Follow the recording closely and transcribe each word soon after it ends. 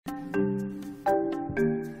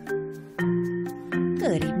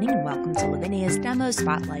Good evening and welcome to Lavinia's Demo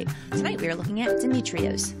Spotlight. Tonight we are looking at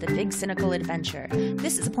Demetrios, the Big Cynical Adventure.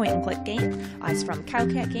 This is a point-and-click game. It's from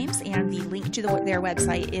Cowcat Games, and the link to their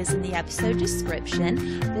website is in the episode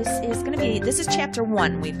description. This is chapter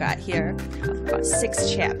 1 we've got here, about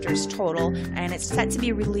 6 chapters total, and it's set to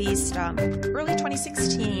be released early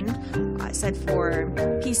 2016. It said for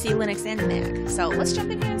PC, Linux, and Mac. So let's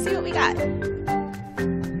jump in here and see what we got.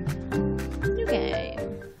 New game.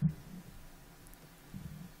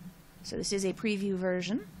 So this is a preview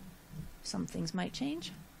version. Some things might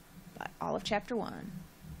change, but all of chapter 1.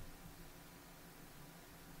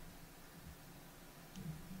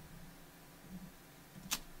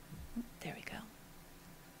 There we go.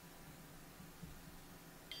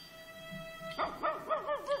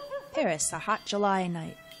 Paris, a hot July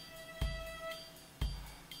night.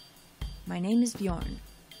 My name is Bjorn.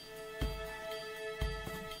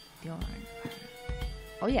 Bjorn.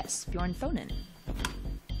 Oh yes, Bjorn Thonen.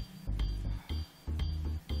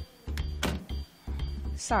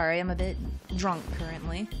 Sorry, I'm a bit drunk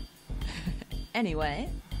currently. Anyway,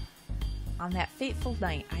 on that fateful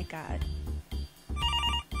night, I got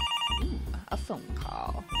a phone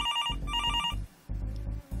call.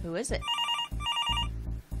 Who is it?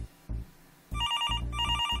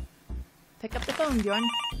 Pick up the phone, Bjorn.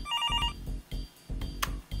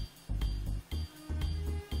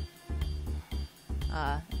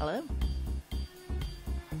 Hello?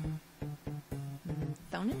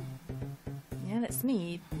 Thonen? Yeah, that's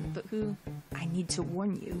me, but who? I need to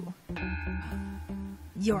warn you.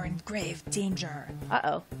 You're in grave danger.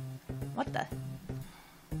 Uh-oh. What the?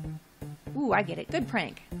 Ooh, I get it. Good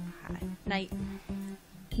prank. Night.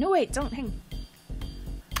 No, wait, don't hang.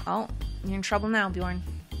 Oh, you're in trouble now, Bjorn.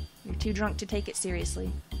 You're too drunk to take it seriously.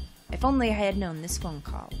 If only I had known this phone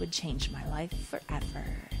call would change my life forever.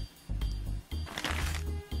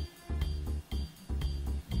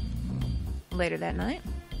 Later that night.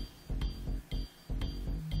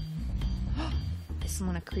 Is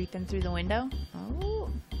someone creeping through the window?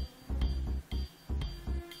 Oh.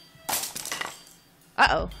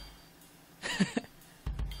 Uh-oh.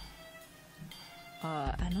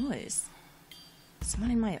 A noise.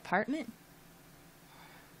 Someone in my apartment?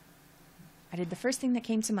 I did the first thing that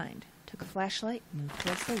came to mind. Took a flashlight, moved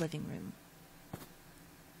towards the living room.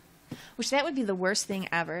 Which that would be the worst thing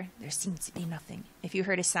ever. There seemed to be nothing. If you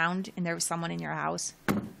heard a sound and there was someone in your house.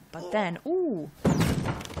 But then, ooh.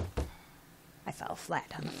 I fell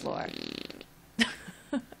flat on the floor.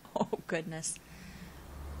 Oh, goodness.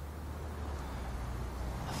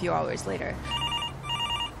 A few hours later,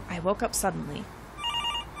 I woke up suddenly.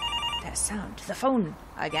 That sound. The phone.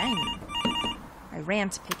 Again. I ran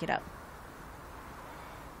to pick it up.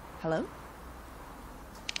 Hello?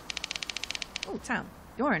 Oh, Tom.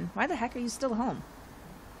 Bjorn, why the heck are you still home?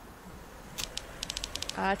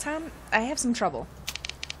 Tom, I have some trouble.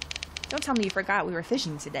 Don't tell me you forgot we were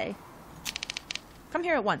fishing today. Come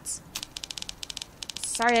here at once.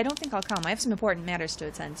 Sorry, I don't think I'll come. I have some important matters to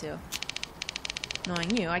attend to.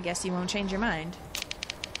 Knowing you, I guess you won't change your mind.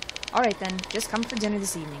 Alright then, just come for dinner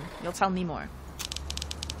this evening. You'll tell me more.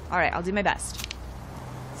 Alright, I'll do my best.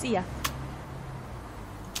 See ya.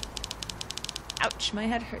 Ouch, my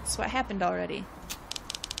head hurts. What happened already?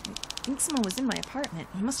 I think someone was in my apartment.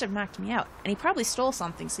 He must have knocked me out. And he probably stole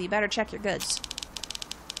something, so you better check your goods.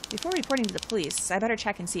 Before reporting to the police, I better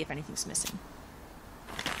check and see if anything's missing.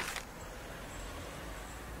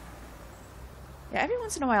 Yeah, every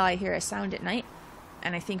once in a while I hear a sound at night,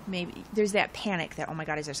 and I think maybe there's that panic that, oh my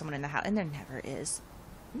god, is there someone in the house? And there never is.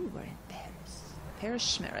 Ooh, we're in Paris. Paris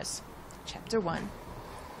Schmeris. Chapter 1.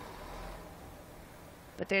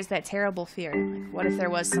 But there's that terrible fear. Like, what if there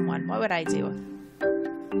was someone? What would I do?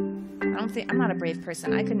 I'm not a brave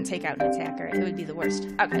person. I couldn't take out an attacker. It would be the worst.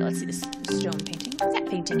 Okay, let's see this stone painting. That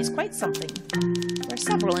painting is quite something. There are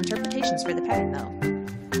several interpretations for the pattern, though.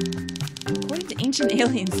 According to ancient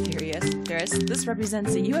aliens theorists, this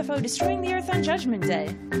represents a UFO destroying the Earth on Judgment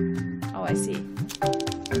Day. Oh, I see.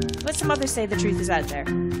 But some others say the truth is out there.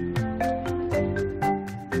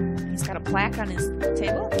 He's got a plaque on his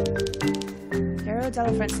table. Ferro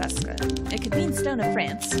della Francesca. It could mean Stone of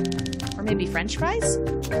France. Or maybe French fries?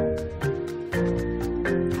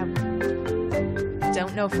 I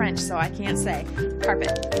don't know French, so I can't say.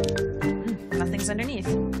 Carpet. Nothing's underneath.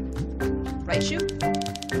 Right shoe?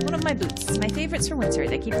 One of my boots. My favorites for winter.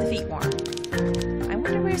 They keep the feet warm. I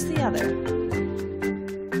wonder where's the other.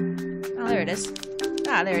 Oh, there it is.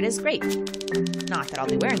 Ah, there it is. Great. Not that I'll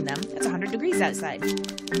be wearing them. It's 100 degrees outside.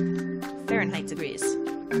 Fahrenheit degrees.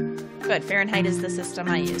 Good. Fahrenheit is the system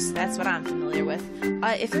I use. That's what I'm familiar with.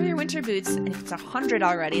 If they're your winter boots, and if it's 100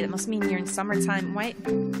 already, that must mean you're in summertime. Why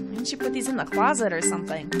didn't you put these in the closet or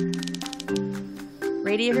something?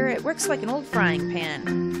 Radiator, it works like an old frying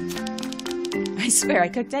pan. I swear, I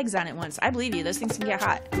cooked eggs on it once. I believe you. Those things can get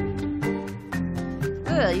hot.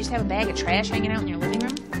 Ugh, you just have a bag of trash hanging out in your living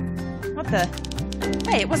room? What the?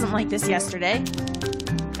 Hey, it wasn't like this yesterday.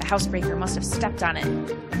 The housebreaker must have stepped on it.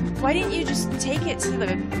 Why didn't you just take it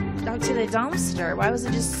out to the dumpster? Why was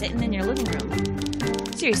it just sitting in your living room?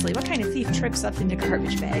 Seriously, what kind of thief trips up into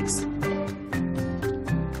garbage bags?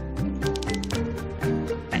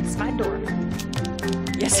 That's my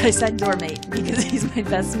doormate. Yes, I said doormate, because he's my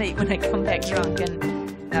best mate when I come back drunk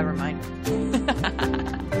and... Never mind.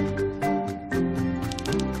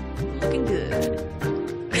 Looking good.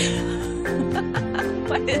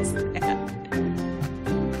 What is that?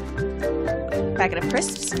 Packet of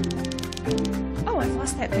crisps? Oh, I've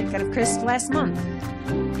lost that packet of crisps last month.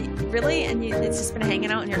 Really? And it's just been hanging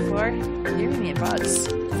out on your floor? You're giving me bugs.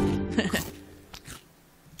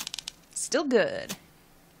 Still good.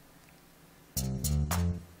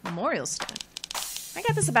 Memorial stone. I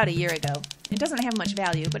got this about a year ago. It doesn't have much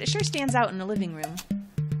value, but it sure stands out in the living room.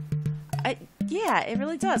 Yeah, it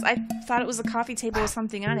really does. I thought it was a coffee table with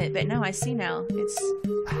something on it, but no, I see now. It's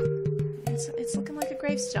looking like a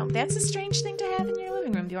gravestone. That's a strange thing to have in your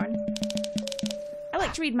living room, Bjorn. I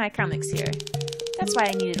like to read my comics here. That's why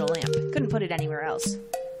I needed a lamp. Couldn't put it anywhere else.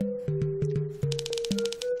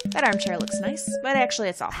 That armchair looks nice, but actually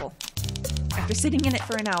it's awful. After sitting in it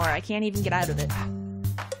for an hour, I can't even get out of it.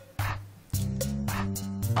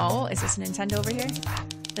 Oh, is this a Nintendo over here?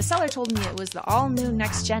 The seller told me it was the all-new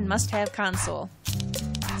next-gen must-have console.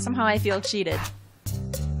 Somehow I feel cheated.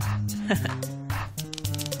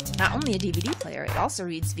 Not only a DVD player, it also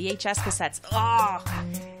reads VHS cassettes. Oh!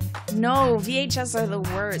 No, VHS are the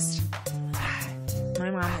worst. My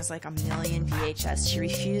mom has like a million VHS. She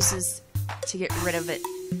refuses to get rid of it.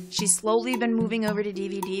 She's slowly been moving over to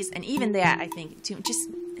DVDs, and even that, I think, to just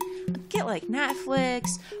get like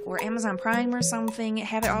Netflix or Amazon Prime or something.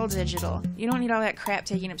 Have it all digital. You don't need all that crap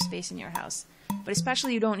taking up space in your house. But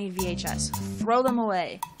especially you don't need VHS. Throw them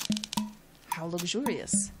away. How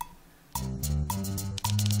luxurious.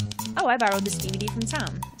 Oh, I borrowed this DVD from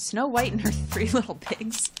Tom. Snow White and Her Three Little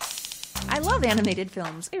Pigs. I love animated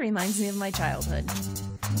films. It reminds me of my childhood.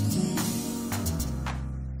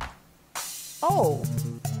 Oh.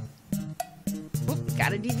 Oop,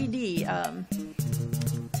 got a DVD.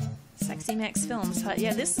 Sexy Max Films.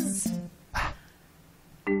 Yeah, this is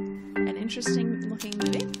an interesting looking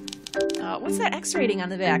movie. What's that X rating on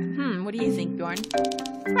the back? What do you think, Bjorn?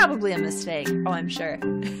 Probably a mistake. Oh, I'm sure.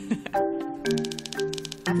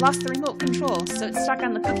 I've lost the remote control, so it's stuck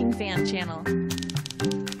on the cooking fan channel.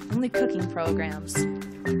 Only cooking programs.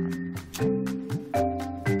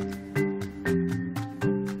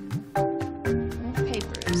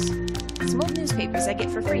 Papers. Some old newspapers I get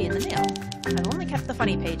for free in the mail. I've only kept the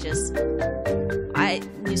funny pages. I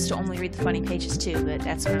used to only read the funny pages too, but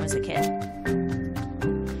that's when I was a kid.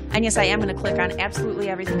 And yes, I am going to click on absolutely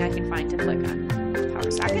everything I can find to click on.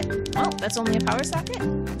 Power socket? Well, that's only a power socket?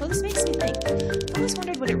 Well, this makes me think. I've always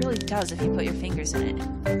wondered what it really does if you put your fingers in it.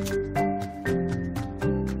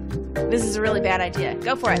 This is a really bad idea.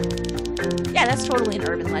 Go for it. Yeah, that's totally an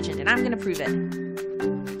urban legend, and I'm going to prove it.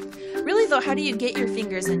 Really, though, how do you get your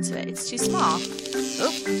fingers into it? It's too small.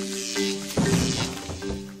 Oop.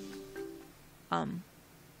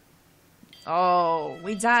 Oh,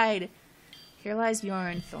 we died. Here lies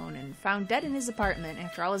Bjorn Thonen, found dead in his apartment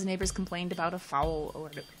after all his neighbors complained about a foul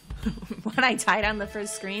odor. When I died on the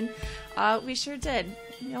first screen, we sure did.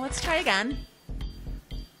 Now let's try again.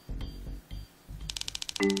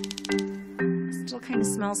 Still kind of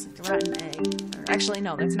smells like a rotten egg. Or actually,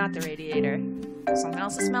 no, that's not the radiator. Someone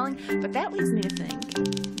else is smelling, but that leads me to think.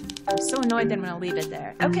 I'm so annoyed that I'm going to leave it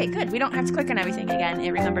there. Okay, good. We don't have to click on everything again.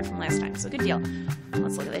 It remembered from last time, so good deal.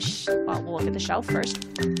 Let's look at this. Well, we'll look at the shelf first.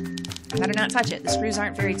 Better not touch it. The screws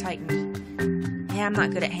aren't very tightened. Yeah, I'm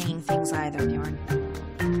not good at hanging things either, Bjorn.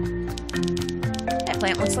 That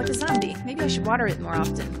plant looks like a zombie. Maybe I should water it more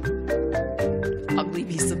often. Ugly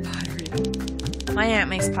piece of pottery. My aunt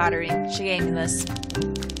makes pottery. She gave me this.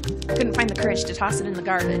 Couldn't find the courage to toss it in the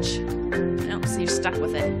garbage. No, so you're stuck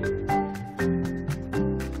with it.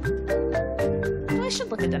 Well, I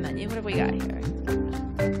should look at the menu. What have we got here?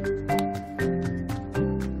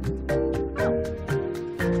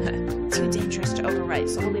 Overwrite,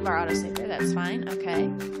 so we'll leave our autosave there, that's fine, okay.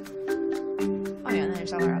 Oh yeah, and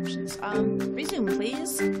there's all our options. Resume,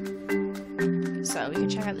 please. So, we can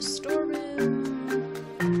check out the storeroom.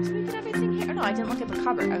 Did we put everything here? Oh no, I didn't look at the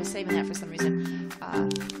cupboard. I was saving that for some reason.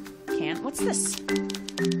 what's this?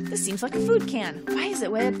 This seems like a food can. Why is it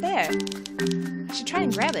way up there? I should try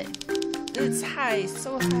and grab it. It's high,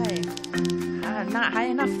 so high. Not high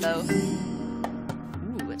enough, though.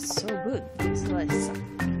 Ooh, it's so good. It's like,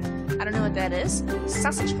 I don't know what that is.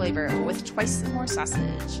 Sausage flavor with twice more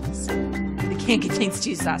sausage. So, the can contains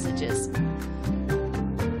 2 sausages.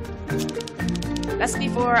 Best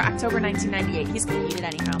before October 1998. He's gonna eat it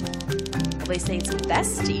anyhow. Well, they say it's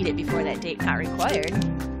best to eat it before that date, not required.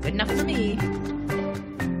 Good enough for me.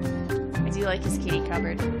 I do like his kitty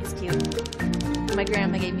cupboard. It's cute. My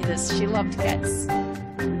grandma gave me this. She loved cats.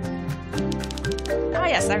 Ah,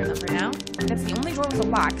 yes, I remember now. That's the only drawer with a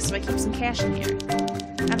lock, so I keep some cash in here.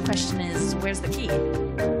 Now the question is, where's the key?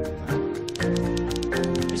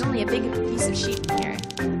 There's only a big piece of sheet in here.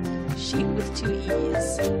 Sheet with 2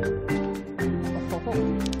 E's.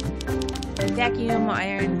 Vacuum,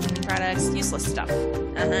 iron, cleaning products, useless stuff.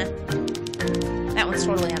 That one's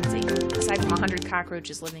totally empty, aside from 100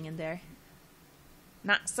 cockroaches living in there.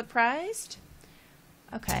 Not surprised?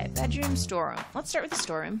 Okay, bedroom, storeroom. Let's start with the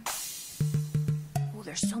storeroom. Oh,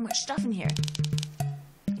 there's so much stuff in here.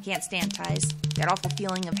 I can't stand ties. That awful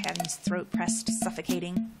feeling of having his throat pressed,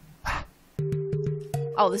 suffocating.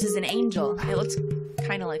 Oh, this is an angel. It looks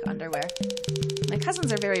kind of like underwear. My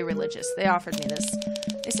cousins are very religious. They offered me this.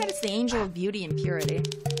 They said it's the angel of beauty and purity.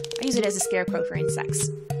 I use it as a scarecrow for insects.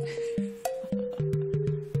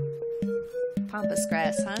 Pampas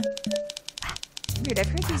grass, huh? Weird, I've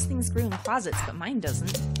heard these things grew in closets, but mine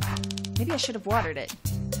doesn't. Maybe I should have watered it.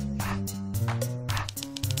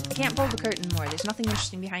 I can't pull the curtain more. There's nothing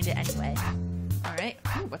interesting behind it anyway. Alright.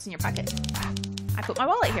 Ooh, what's in your pocket? I put my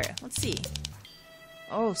wallet here. Let's see.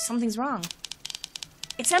 Oh, something's wrong.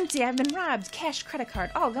 It's empty. I've been robbed. Cash, credit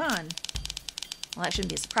card, all gone. Well, that shouldn't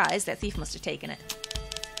be a surprise. That thief must have taken it.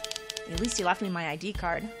 At least he left me my ID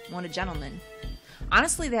card. What a gentleman.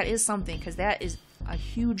 Honestly, that is something, because that is a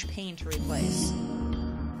huge pain to replace.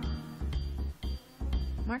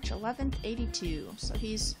 March 11th, 82. So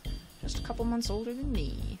he's just a couple months older than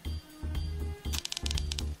me.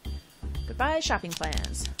 Goodbye, shopping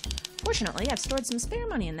plans. Fortunately, I've stored some spare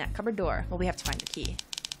money in that cupboard door. Well, we have to find the key.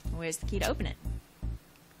 Where's the key to open it?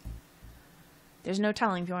 There's no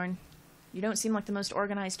telling, Bjorn. You don't seem like the most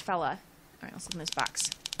organized fella. Alright, let's look in this box.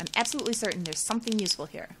 I'm absolutely certain there's something useful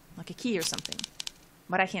here. Like a key or something.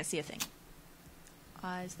 But I can't see a thing.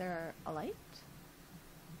 Is there a light?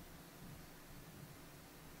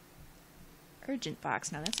 Urgent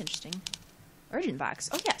box. Now that's interesting. Urgent box.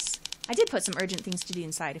 Oh, yes. I did put some urgent things to do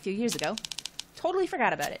inside a few years ago. Totally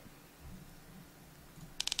forgot about it.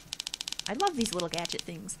 I love these little gadget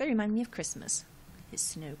things. They remind me of Christmas. His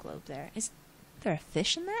snow globe there. Is there a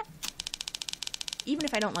fish in that? Even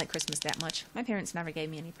if I don't like Christmas that much, my parents never gave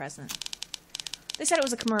me any present. They said it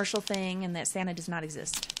was a commercial thing and that Santa does not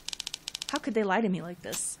exist. How could they lie to me like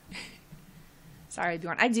this? Sorry,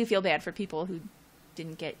 Bjorn. I do feel bad for people who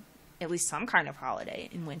didn't get at least some kind of holiday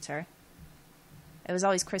in winter. It was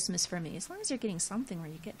always Christmas for me. As long as you're getting something where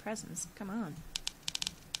you get presents. Come on.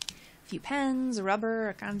 A few pens, a rubber,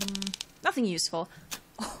 a condom. Nothing useful.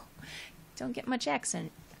 Oh, don't get much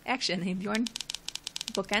action, eh, Bjorn?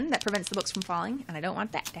 Bookend that prevents the books from falling, and I don't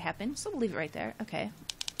want that to happen, so we'll leave it right there. Okay.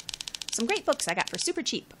 Some great books I got for super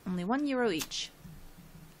cheap. Only €1 each.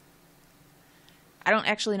 I don't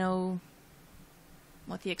actually know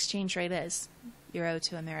what the exchange rate is. Euro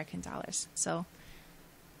to American dollars. So,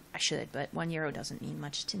 I should, but €1 doesn't mean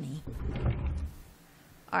much to me.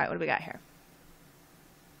 Alright, what do we got here?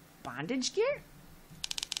 Bondage gear?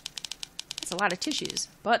 That's a lot of tissues,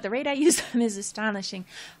 but the rate I use them is astonishing.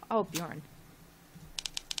 Oh, Bjorn.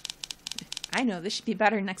 I know, this should be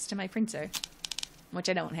better next to my printer, which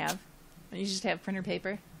I don't have. You just have printer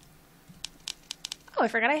paper. Oh, I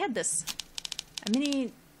forgot I had this. A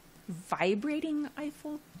mini vibrating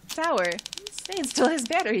Eiffel Tower. Say it still has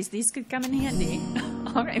batteries. These could come in handy.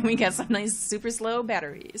 Alright, we got some nice super slow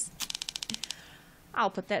batteries. I'll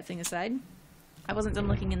put that thing aside. I wasn't done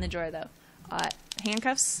looking in the drawer, though.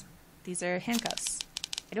 Handcuffs. These are handcuffs.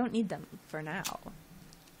 I don't need them for now.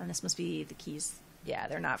 And this must be the keys. Yeah,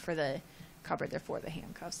 they're not for the cupboard. They're for the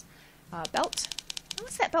handcuffs. Belt.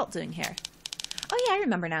 What's that belt doing here? Oh, yeah, I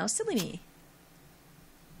remember now. Silly me.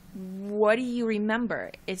 What do you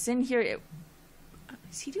remember? It's in here.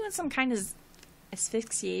 Is he doing some kind of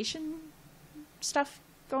asphyxiation stuff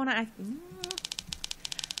going on?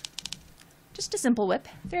 Just a simple whip.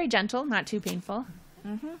 Very gentle, not too painful.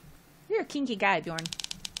 You're a kinky guy, Bjorn.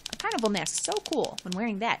 A carnival mask, so cool. When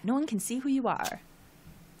wearing that, no one can see who you are.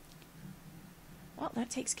 Well, that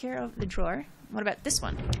takes care of the drawer. What about this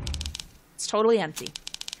one? It's totally empty.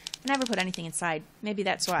 I never put anything inside. Maybe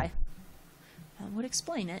that's why. That would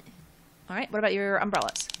explain it. Alright, what about your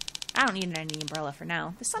umbrellas? I don't need any umbrella for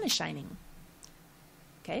now. The sun is shining.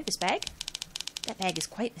 Okay, this bag? That bag is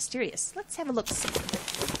quite mysterious. Let's have a look.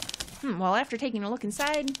 Well, after taking a look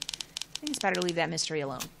inside, I think it's better to leave that mystery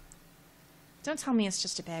alone. Don't tell me it's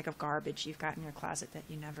just a bag of garbage you've got in your closet that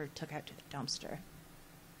you never took out to the dumpster.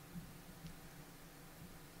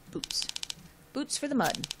 Boots. Boots for the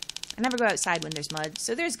mud. I never go outside when there's mud,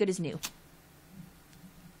 so they're as good as new.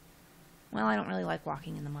 Well, I don't really like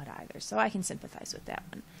walking in the mud either, so I can sympathize with that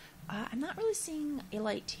one. I'm not really seeing a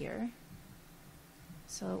light here.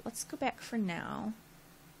 So let's go back for now.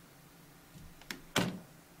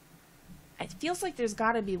 It feels like there's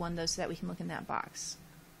got to be one, though, so that we can look in that box.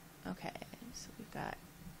 Okay, so we've got...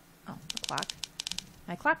 Oh, a clock.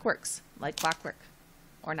 My clock works. Like clockwork.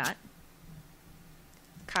 Or not.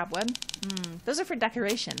 Cobweb. Those are for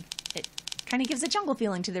decoration. It kind of gives a jungle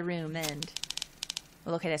feeling to the room, and...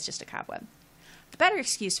 Well, okay, that's just a cobweb. The better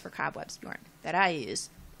excuse for cobwebs, Bjorn, that I use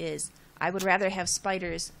is I would rather have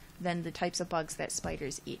spiders than the types of bugs that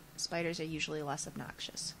spiders eat. Spiders are usually less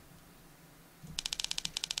obnoxious.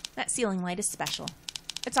 That ceiling light is special.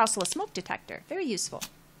 It's also a smoke detector. Very useful.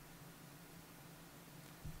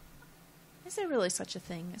 Is there really such a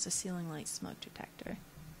thing as a ceiling light smoke detector?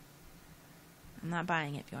 I'm not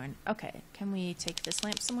buying it, Bjorn. Okay, can we take this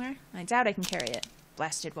lamp somewhere? I doubt I can carry it.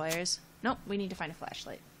 Blasted wires. Nope, we need to find a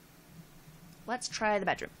flashlight. Let's try the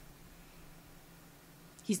bedroom.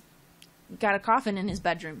 He's got a coffin in his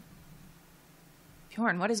bedroom.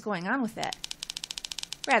 Bjorn, what is going on with that?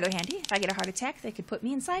 Rather handy. If I get a heart attack, they could put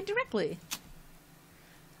me inside directly.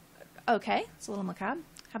 Okay, it's a little macabre.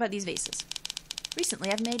 How about these vases?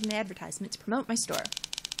 Recently, I've made an advertisement to promote my store.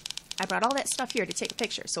 I brought all that stuff here to take a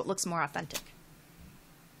picture so it looks more authentic.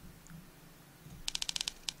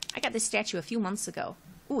 I got this statue a few months ago.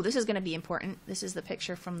 Ooh, this is going to be important. This is the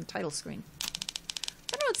picture from the title screen. I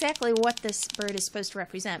don't know exactly what this bird is supposed to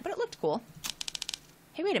represent, but it looked cool.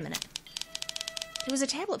 Hey, wait a minute. There was a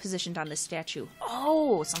tablet positioned on this statue.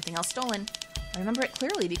 Oh, something else stolen. I remember it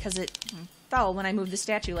clearly because it fell when I moved the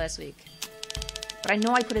statue last week. But I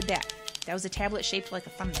know I put it back. That was a tablet shaped like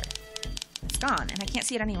a thunder. It's gone, and I can't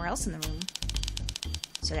see it anywhere else in the room.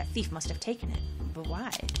 So that thief must have taken it. But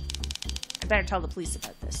why? I better tell the police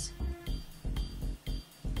about this.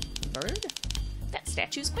 Bird? That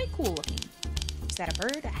statue is quite cool looking. Is that a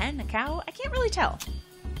bird, a hen, a cow? I can't really tell.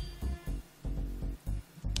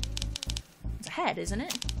 It's a head, isn't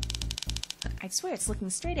it? I swear it's looking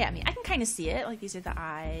straight at me. I can kind of see it. Like these are the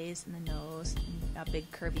eyes and the nose and a big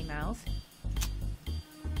curvy mouth.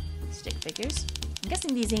 Stick figures. I'm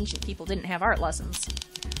guessing these ancient people didn't have art lessons.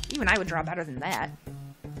 Even I would draw better than that.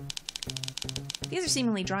 These are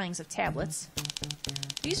seemingly drawings of tablets.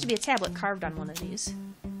 There used to be a tablet carved on one of these.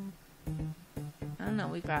 I don't know,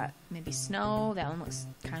 we've got maybe snow. That one looks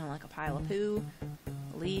kind of like a pile of poo.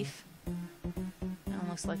 A leaf. That one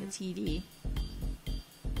looks like a TV.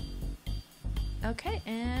 Okay,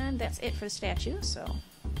 and that's it for the statue, so...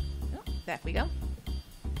 Oh, back we go.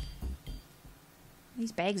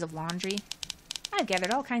 These bags of laundry. I've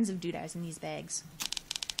gathered all kinds of doodads in these bags.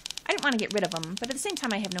 I didn't want to get rid of them, but at the same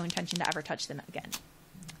time I have no intention to ever touch them again.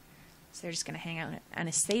 So they're just going to hang out on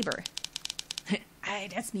a saber. Aye,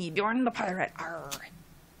 that's me, Bjorn the pirate. Arr.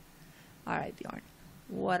 Alright, Bjorn.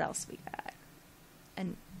 What else we got?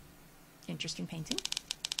 An interesting painting.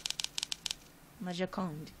 La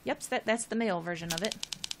Joconde. Yep, that's the male version of it.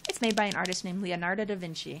 It's made by an artist named Leonardo da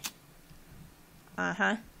Vinci.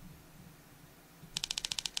 Uh-huh.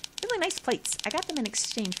 Really nice plates. I got them in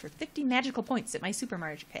exchange for 50 magical points at my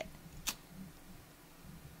supermarket.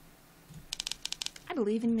 I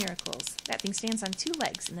believe in miracles. That thing stands on 2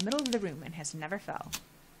 legs in the middle of the room and has never fell.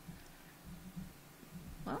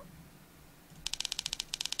 Well,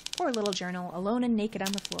 poor little journal, alone and naked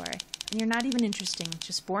on the floor. And you're not even interesting,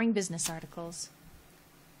 just boring business articles.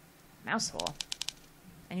 Mouse hole.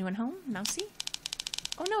 Anyone home? Mousy?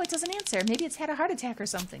 Oh no, it doesn't answer. Maybe it's had a heart attack or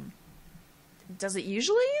something. Does it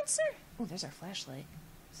usually answer? Oh, there's our flashlight.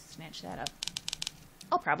 Snatch that up.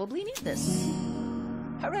 I'll probably need this.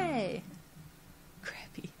 Hooray!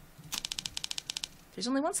 Crappy. There's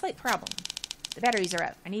only one slight problem. The batteries are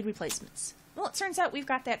out. I need replacements. Well, it turns out we've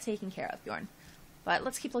got that taken care of, Bjorn. But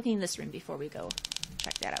let's keep looking in this room before we go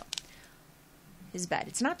check that out. His bed.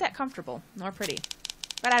 It's not that comfortable, nor pretty.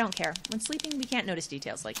 But I don't care. When sleeping, we can't notice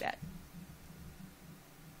details like that.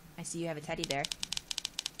 I see you have a teddy bear.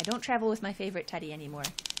 I don't travel with my favorite teddy anymore.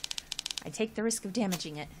 I take the risk of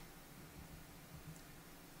damaging it.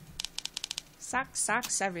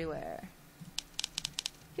 Socks everywhere.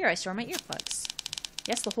 Here I store my earplugs.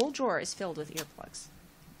 Yes, the whole drawer is filled with earplugs.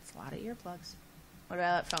 It's a lot of earplugs. What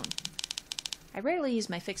about that phone? I rarely use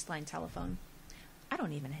my fixed-line telephone. I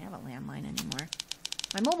don't even have a landline anymore.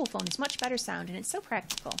 My mobile phone is much better sound, and it's so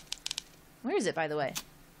practical. Where is it, by the way?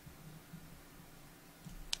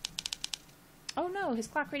 Oh no, his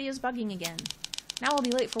clock radio's bugging again. Now I'll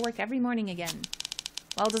be late for work every morning again.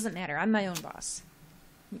 Well, it doesn't matter. I'm my own boss.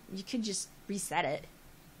 You could just reset it.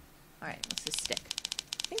 Alright, what's this stick?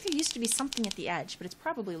 I think there used to be something at the edge, but it's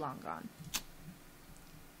probably long gone.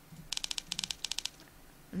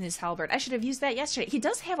 And his halberd. I should have used that yesterday. He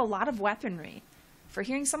does have a lot of weaponry. For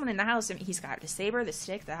hearing someone in the house, I mean, he's got the saber, the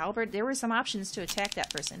stick, the halberd. There were some options to attack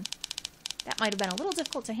that person. That might have been a little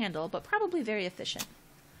difficult to handle, but probably very efficient.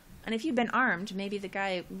 And if you'd been armed, maybe the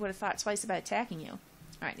guy would have thought twice about attacking you.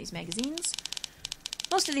 Alright, these magazines.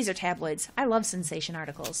 Most of these are tabloids. I love sensation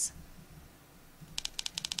articles.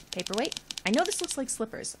 Paperweight. I know this looks like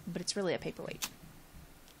slippers, but it's really a paperweight.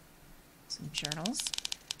 Some journals.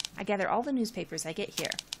 I gather all the newspapers I get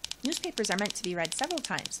here. Newspapers are meant to be read several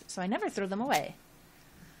times, so I never throw them away.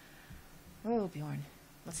 Oh, Bjorn.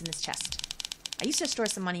 What's in this chest? I used to store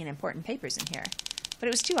some money and important papers in here, but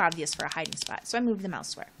it was too obvious for a hiding spot, so I moved them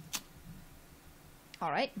elsewhere.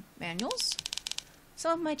 Alright, manuals.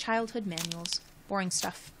 Some of my childhood manuals. Boring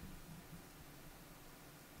stuff.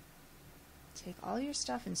 Take all your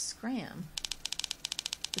stuff and scram.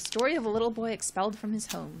 The story of a little boy expelled from his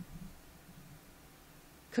home.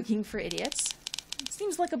 Cooking for idiots. It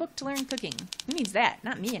seems like a book to learn cooking. Who needs that?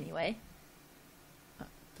 Not me, anyway.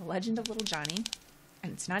 The Legend of Little Johnny.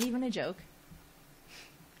 And it's not even a joke.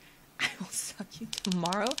 I will suck you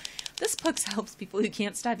tomorrow. This book helps people who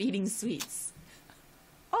can't stop eating sweets.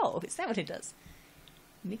 Oh, is that what it does?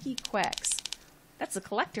 Mickey Quacks. That's a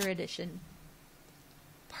collector edition.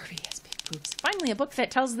 Barbie has big boobs. Finally, a book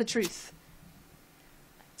that tells the truth.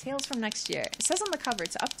 Tales from next year. It says on the cover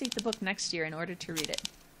to update the book next year in order to read it.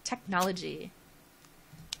 Technology.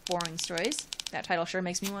 Boring stories. That title sure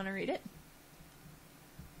makes me want to read it.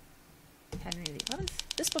 Henry XI.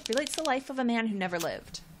 This book relates the life of a man who never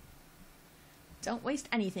lived. Don't waste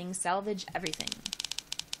anything, salvage everything.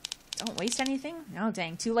 Don't waste anything? Oh,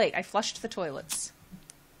 dang, too late. I flushed the toilets.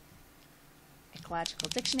 Ecological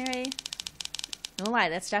dictionary. No lie,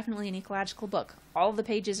 that's definitely an ecological book. All the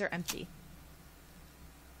pages are empty.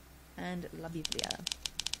 And La Biblia.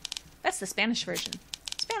 That's the Spanish version.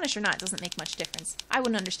 Spanish or not doesn't make much difference. I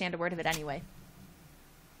wouldn't understand a word of it anyway.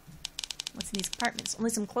 What's in these compartments? Only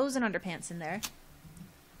some clothes and underpants in there.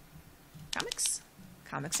 Comics?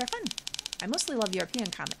 Comics are fun. I mostly love European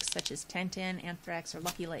comics, such as Tintin, Anthrax, or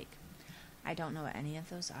Lucky Lake. I don't know what any of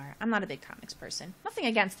those are. I'm not a big comics person. Nothing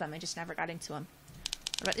against them, I just never got into them.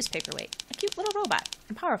 What about this paperweight? A cute little robot,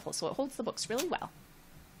 and powerful, so it holds the books really well.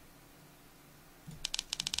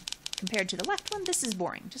 Compared to the left one, this is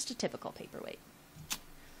boring, just a typical paperweight.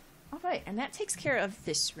 Alright, and that takes care of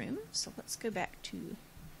this room, so let's go back to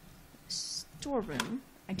the storeroom.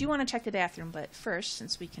 I do want to check the bathroom, but first,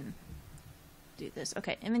 since we can do this.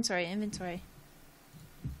 Okay, inventory.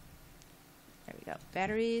 There we go.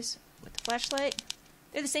 Batteries with the flashlight.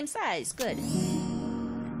 They're the same size. Good.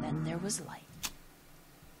 And then there was light.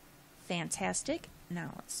 Fantastic.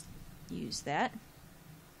 Now let's use that.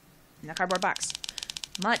 In the cardboard box.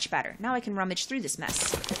 Much better. Now I can rummage through this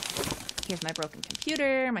mess. Here's my broken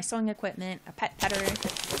computer, my sewing equipment, a pet petter.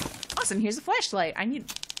 Awesome, here's a flashlight.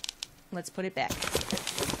 Let's put it back.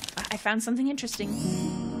 I found something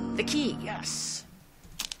interesting. The key, yes.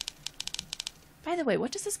 By the way,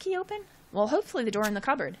 what does this key open? Well, hopefully the door in the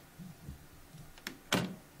cupboard.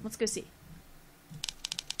 Let's go see.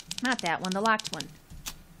 Not that one, the locked one.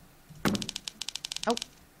 Oh.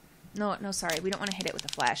 No, sorry. We don't want to hit it with a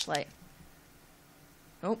flashlight.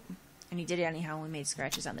 Oh. And he did it anyhow when we made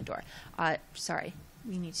scratches on the door. Sorry.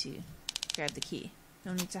 We need to grab the key.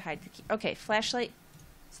 No need to hide the key. Okay, flashlight.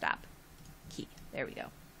 Stop. Key. There we go.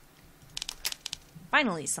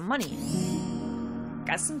 Finally, some money.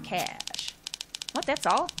 Got some cash. What, that's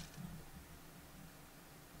all?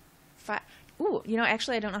 Ooh, you know,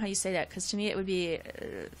 actually, I don't know how you say that, because to me it would be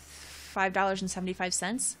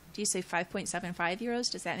 $5.75. Do you say 5.75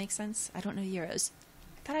 euros? Does that make sense? I don't know euros.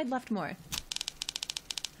 I thought I'd left more.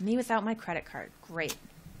 Me without my credit card. Great.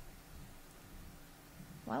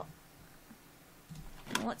 Well,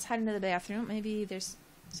 let's head into the bathroom. Maybe there's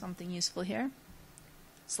something useful here.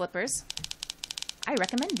 Slippers. I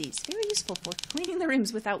recommend these. Very useful for cleaning the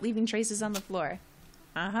rooms without leaving traces on the floor.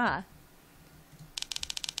 Uh-huh.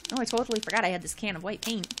 Oh, I totally forgot I had this can of white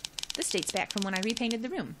paint. This dates back from when I repainted the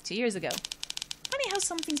room 2 years ago. Funny how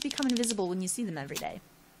some things become invisible when you see them every day.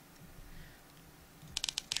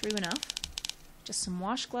 True enough. Just some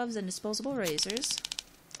wash gloves and disposable razors.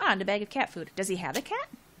 Ah, and a bag of cat food. Does he have a cat?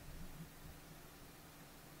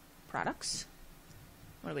 Products.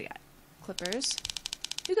 What do we got? Clippers.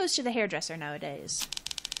 Who goes to the hairdresser nowadays?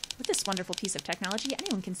 With this wonderful piece of technology,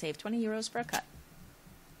 anyone can save 20 euros for a cut.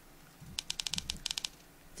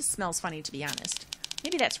 This smells funny, to be honest.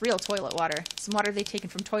 Maybe that's real toilet water. Some water they've taken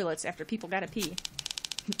from toilets after people gotta pee.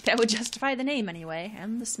 That would justify the name anyway,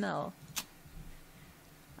 and the smell.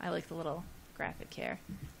 I like the little graphic here.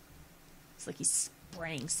 It's like he's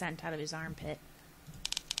spraying scent out of his armpit.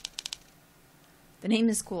 The name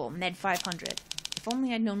is cool, Med 500. If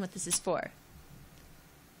only I'd known what this is for.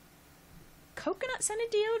 Coconut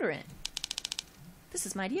scented deodorant. This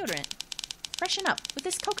is my deodorant. Freshen up. With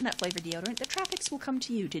this coconut flavored deodorant, the traffics will come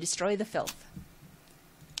to you to destroy the filth.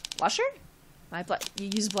 Blusher? You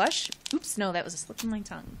use blush? Oops, no, that was a slip of my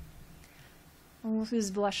tongue. Well,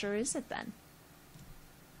 whose blusher is it then?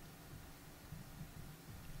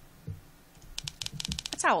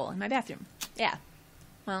 A towel in my bathroom. Yeah.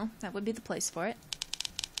 Well, that would be the place for it.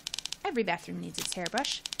 Every bathroom needs its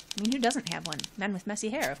hairbrush. I mean, who doesn't have one? Men with messy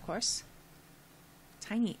hair, of course.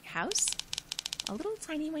 Tiny house? A little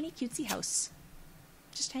tiny, whiny, cutesy house.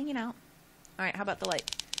 Just hanging out. Alright, how about the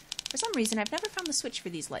light? For some reason, I've never found the switch for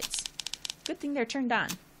these lights. Good thing they're turned on.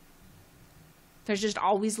 There's just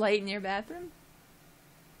always light in your bathroom?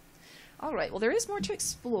 Alright, well there is more to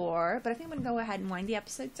explore, but I think I'm going to go ahead and wind the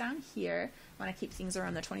episode down here. I want to keep things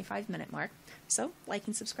around the 25-minute mark. So, like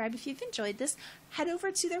and subscribe if you've enjoyed this. Head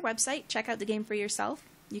over to their website, check out the game for yourself.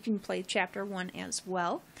 You can play Chapter 1 as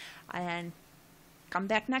well. And come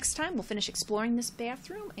back next time. We'll finish exploring this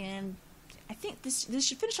bathroom, and I think this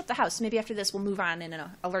should finish up the house. Maybe after this we'll move on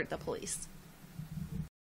and alert the police.